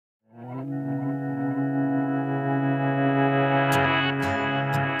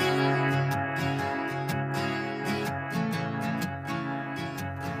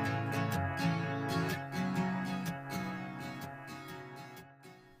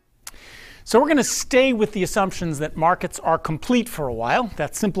So we're going to stay with the assumptions that markets are complete for a while.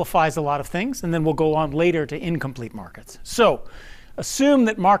 That simplifies a lot of things, and then we'll go on later to incomplete markets. So assume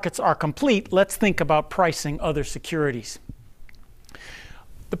that markets are complete. Let's think about pricing other securities.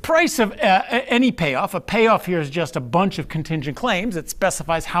 The price of any payoff, a payoff here is just a bunch of contingent claims. It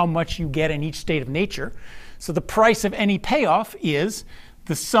specifies how much you get in each state of nature. So the price of any payoff is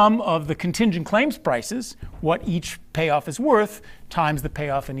the sum of the contingent claims prices, what each payoff is worth, times the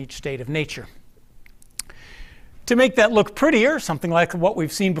payoff in each state of nature. To make that look prettier, something like what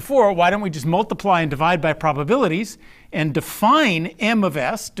we've seen before, why don't we just multiply and divide by probabilities and define M of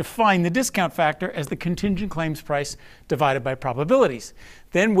S, define the discount factor as the contingent claims price divided by probabilities.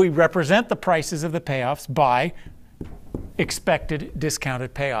 Then we represent the prices of the payoffs by expected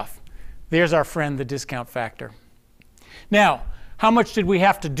discounted payoff. There's our friend, the discount factor. Now, how much did we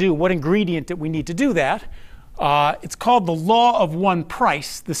have to do? What ingredient did we need to do that? It's called the law of one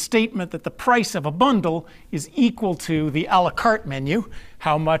price, the statement that the price of a bundle is equal to the a la carte menu,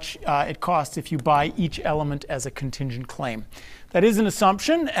 how much it costs if you buy each element as a contingent claim. That is an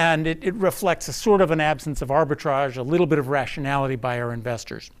assumption, and it reflects a sort of an absence of arbitrage, a little bit of rationality by our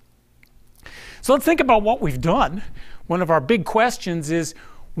investors. So let's think about what we've done. One of our big questions is,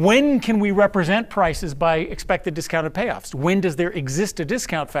 when can we represent prices by expected discounted payoffs? When does there exist a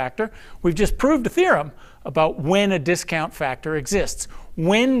discount factor? We've just proved a theorem about when a discount factor exists.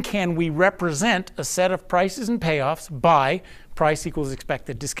 When can we represent a set of prices and payoffs by price equals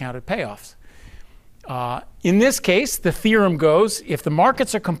expected discounted payoffs? In this case, the theorem goes, if the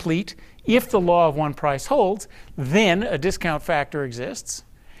markets are complete, if the law of one price holds, then a discount factor exists.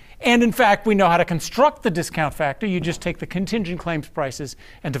 And in fact, we know how to construct the discount factor. You just take the contingent claims prices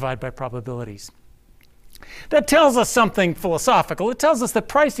and divide by probabilities. That tells us something philosophical. It tells us that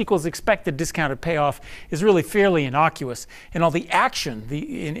price equals expected discounted payoff is really fairly innocuous. And all the action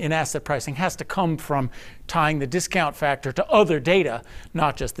in asset pricing has to come from tying the discount factor to other data,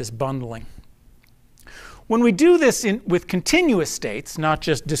 not just this bundling. When we do this with continuous states, not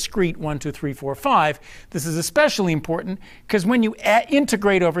just discrete 1, 2, 3, 4, 5, this is especially important because when you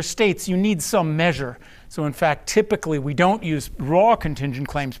integrate over states, you need some measure. So in fact, typically we don't use raw contingent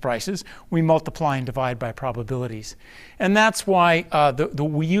claims prices. We multiply and divide by probabilities. And that's why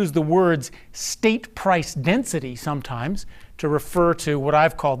we use the words state price density sometimes to refer to what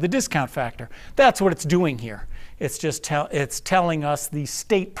I've called the discount factor. That's what it's doing here. It's just telling us the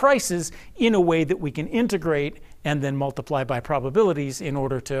state prices in a way that we can integrate and then multiply by probabilities in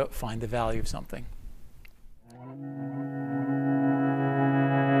order to find the value of something.